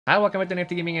Hi, welcome back to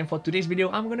NFT Gaming, and for today's video,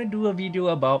 I'm gonna do a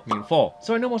video about Mir4.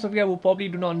 So I know most of you guys will probably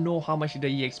do not know how much the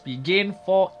EXP gain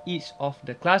for each of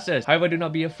the classes. However, do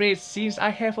not be afraid since I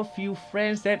have a few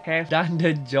friends that have done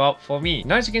the job for me.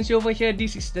 Now as you can see over here,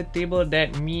 this is the table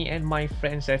that me and my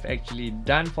friends have actually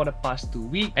done for the past 2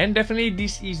 weeks. And definitely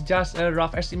this is just a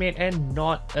rough estimate and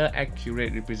not an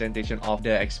accurate representation of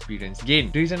the experience gain.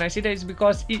 The reason I say that is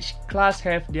because each class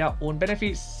have their own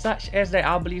benefits, such as the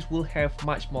Arbalist will have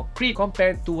much more creep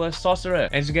compared to a sorcerer.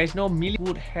 As you guys know, melee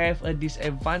would have a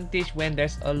disadvantage when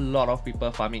there's a lot of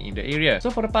people farming in the area. So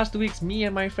for the past 2 weeks, me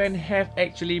and my friend have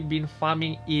actually been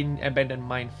farming in abandoned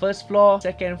mine first floor,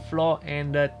 second floor,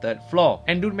 and the third floor.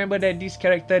 And do remember that this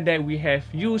character that we have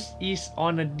used is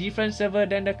on a different server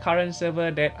than the current server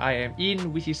that I am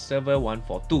in, which is server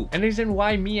 142. And the reason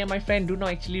why me and my friend do not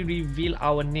actually reveal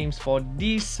our names for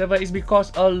this server is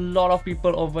because a lot of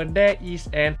people over there is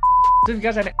an so if you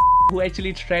guys are who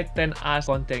actually threaten us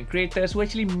content creators who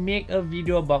actually make a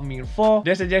video about Mir4,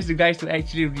 I suggest you guys to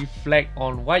actually reflect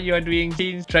on what you are doing,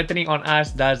 since threatening on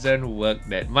us doesn't work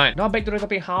that much. Now back to the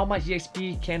topic, how much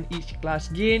EXP can each class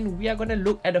gain? We are gonna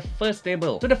look at the first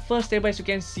table. So the first table, as you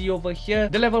can see over here,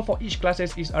 the level for each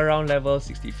classes is around level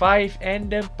 65 and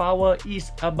the power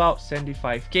is about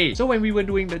 75k. So when we were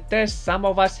doing the test, some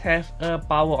of us have a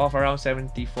power of around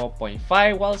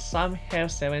 74.5 while some have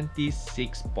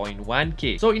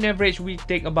 76.1k. So in average we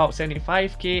take about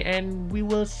 75k and we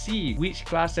will see which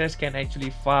classes can actually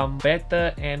farm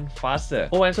better and faster.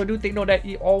 Oh, and so do take note that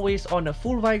it always on a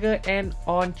full vigor and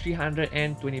on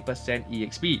 320%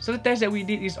 EXP. So the test that we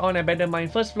did is on abandoned mine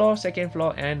first floor, second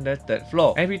floor, and the third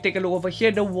floor. And if we take a look over here,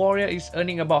 the warrior is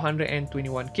earning about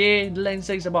 121k, the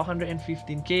lancer is about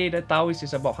 115k, the Taoist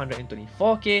is about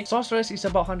 124k, sorceress is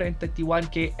about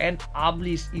 131k, and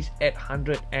arbalist is at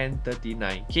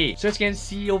 139k. So as you can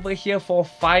see over here, for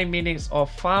 5 minutes of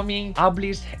farming,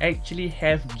 arbalists actually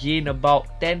have gained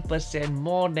about 10%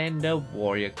 more than the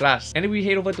warrior class. And if we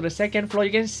head over to the second floor,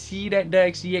 you can see that the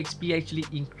EXP actually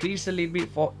increased a little bit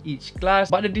for each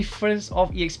class, but the difference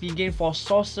of EXP gain for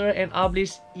sorcerer and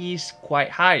arbalist is quite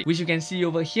high, which you can see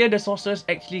over here. The sorcerers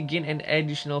actually gain an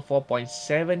additional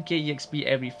 4.7k EXP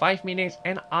every 5 minutes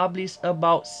and arbalist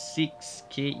about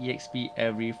 6k EXP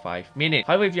every 5 minutes.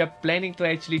 However, if you are planning to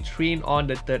actually train on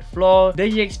the third floor, the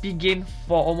EXP gain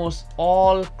for almost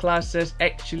all classes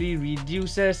actually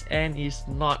reduces and is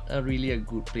not really a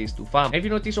good place to farm. If you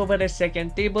notice over the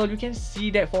second table, you can see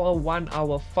that for a 1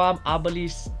 hour farm,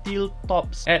 arbalist still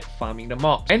tops at farming the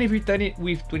mobs. And if we turn it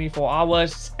with 24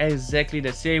 hours, exactly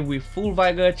the same with full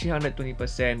vigor, 320%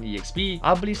 EXP,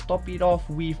 arbalist top it off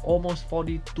with almost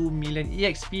 42 million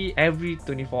EXP every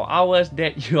 24 hours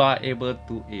that you are able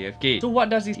to AFK. So what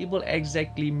does this table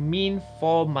exactly mean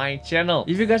for my channel?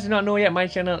 If you guys do not know yet, my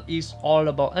channel is all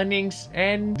about earnings,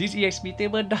 and this EXP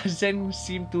table doesn't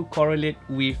seem to correlate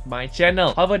with my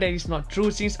channel. However, that is not true,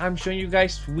 since I'm showing you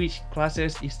guys which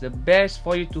classes is the best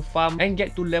for you to farm and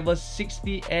get to level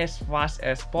 60 as fast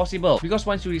as possible. Because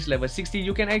once you reach level 60,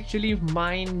 you can actually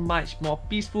mine much more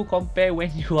peaceful compared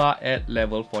when you are at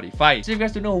level 45. So if you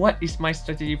guys don't know what is my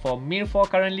strategy for Mir4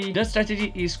 currently, the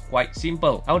strategy is quite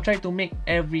simple. I'll try to make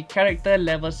every character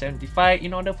level 75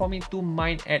 in order for me to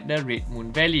mine at the Red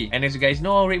Moon Valley. And as you guys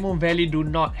know, Red Moon Valley do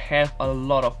not have a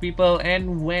lot of people,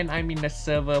 and when I'm in the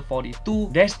server 42,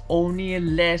 there's only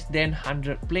less than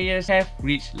 100 players have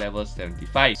reached level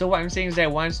 75. So what I'm saying is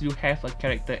that once you have a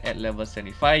character at level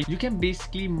 75, you can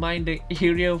basically mine the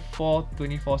area for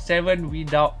 24/7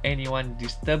 without anyone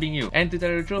disturbing you. And to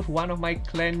tell the truth, one of my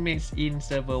clanmates in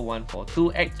server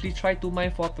 142 actually tried to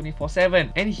mine for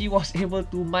 24/7 and he was able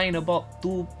to mine about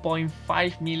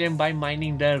 2.5 million by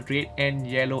mining the red and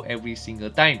yellow every single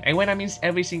time. And when I mean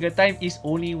every single time is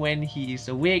only when he is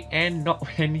awake and not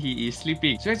when he is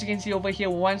sleeping. So as you can see over here,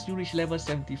 once you reach level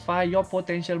 75, your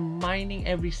potential mining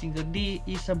every single day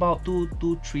is about 2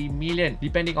 to 3 million,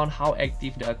 depending on how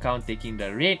active the account taking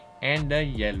the red and the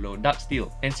yellow dark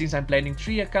steel. And since I'm planning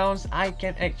 3 accounts, I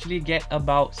can actually get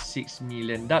about 6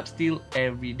 million dark steel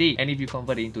every day. And if you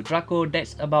convert it into Draco,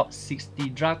 that's about 60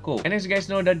 Draco. And as you guys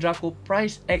know, the Draco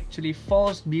price actually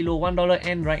falls below $1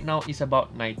 and right now is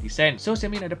about 90 cents. So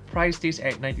assuming that the price stays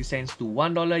at 90 cents to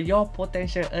 $1, your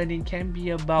potential earning can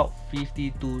be about $50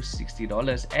 to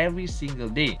 $60 every single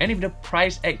day. And if the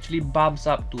price actually bumps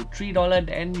up to $3,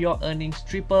 then your earnings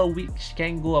triple, which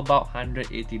can go about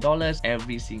 $180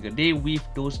 every single the day with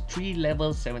those 3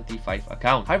 level 75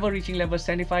 accounts. However, reaching level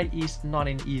 75 is not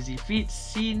an easy feat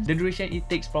since the duration it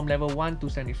takes from level 1 to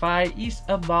 75 is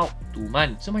about 2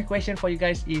 months. So my question for you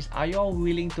guys is, are you all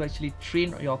willing to actually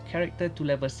train your character to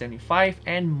level 75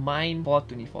 and mine for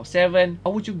 24/7,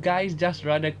 or would you guys just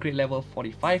rather create level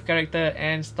 45 character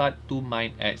and start to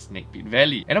mine at Snake Pit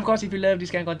Valley? And of course, if you love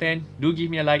this kind of content, do give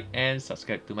me a like and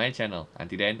subscribe to my channel.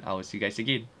 Until then, I will see you guys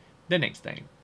again the next time.